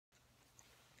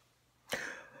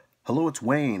Hello, it's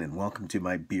Wayne, and welcome to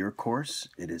my beer course.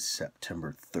 It is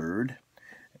September 3rd,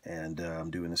 and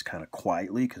I'm doing this kind of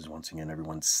quietly because once again,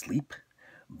 everyone's asleep.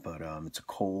 But it's a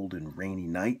cold and rainy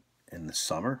night in the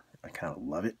summer. I kind of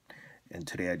love it. And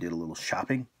today I did a little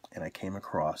shopping, and I came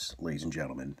across, ladies and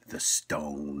gentlemen, the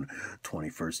Stone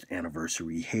 21st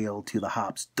Anniversary Hail to the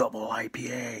Hops Double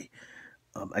IPA.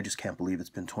 I just can't believe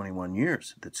it's been 21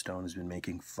 years that Stone has been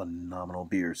making phenomenal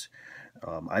beers.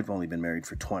 I've only been married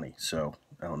for 20, so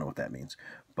I don't know what that means.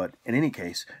 But in any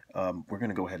case, we're going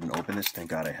to go ahead and open this.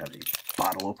 Thank God I have a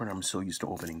bottle opener. I'm so used to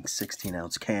opening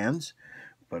 16-ounce cans,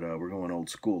 but we're going old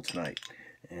school tonight.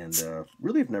 And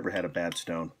really have never had a bad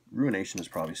Stone. Ruination is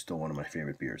probably still one of my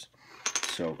favorite beers.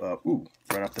 So, ooh,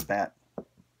 right off the bat,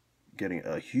 getting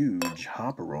a huge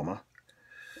hop aroma.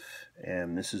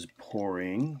 And this is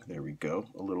pouring, there we go,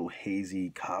 a little hazy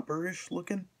copperish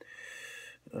looking.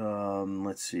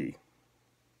 Let's see.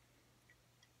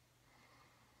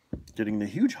 Getting the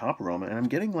huge hop aroma, and I'm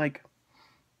getting like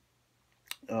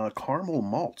caramel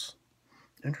malts.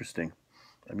 Interesting.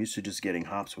 I'm used to just getting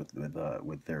hops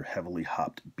with their heavily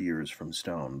hopped beers from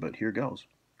Stone, but here goes.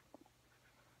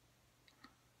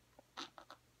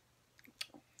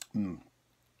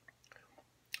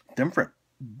 Different.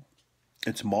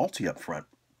 It's malty up front.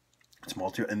 It's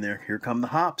malty, and here come the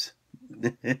hops.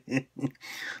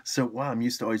 So, wow, I'm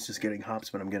used to always just getting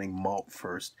hops, but I'm getting malt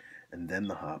first, and then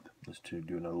the hop. Let's do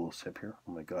another little sip here.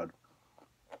 Oh, my God.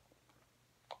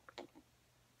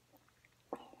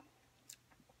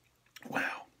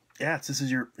 Wow. Yeah,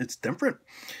 it's different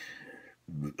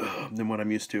than what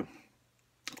I'm used to.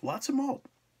 Lots of malt.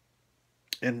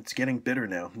 And it's getting bitter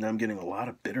now. Now I'm getting a lot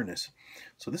of bitterness.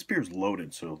 So this beer is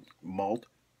loaded. So malt,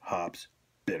 hops,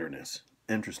 bitterness.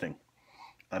 Interesting.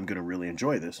 I'm going to really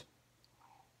enjoy this.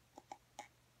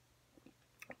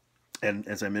 And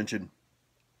as I mentioned,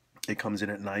 it comes in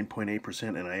at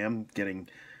 9.8%, and I am getting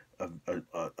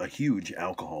a huge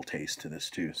alcohol taste to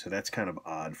this too. So that's kind of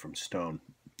odd from Stone.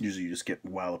 Usually you just get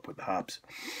wallop with hops,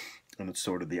 and it's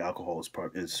sort of the alcohol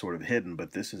is sort of hidden,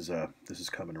 but this is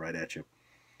coming right at you.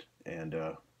 And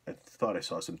I thought I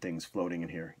saw some things floating in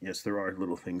here. Yes, there are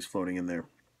little things floating in there,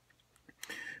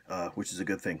 which is a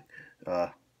good thing.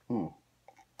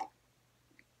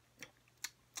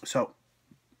 So,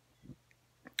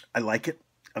 I like it.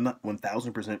 I'm not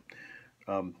 1,000%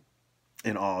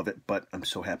 in awe of it, but I'm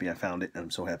so happy I found it, and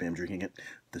I'm so happy I'm drinking it.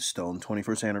 The Stone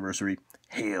 21st Anniversary.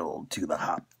 Hail to the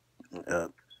hop.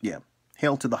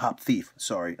 Hail to the Hop Thief.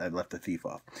 Sorry, I left the thief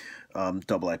off.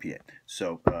 Double IPA.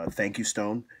 So, thank you,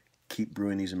 Stone. Keep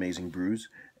brewing these amazing brews.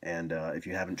 And if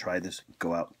you haven't tried this,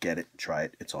 go out, get it, try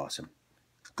it. It's awesome.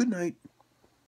 Good night.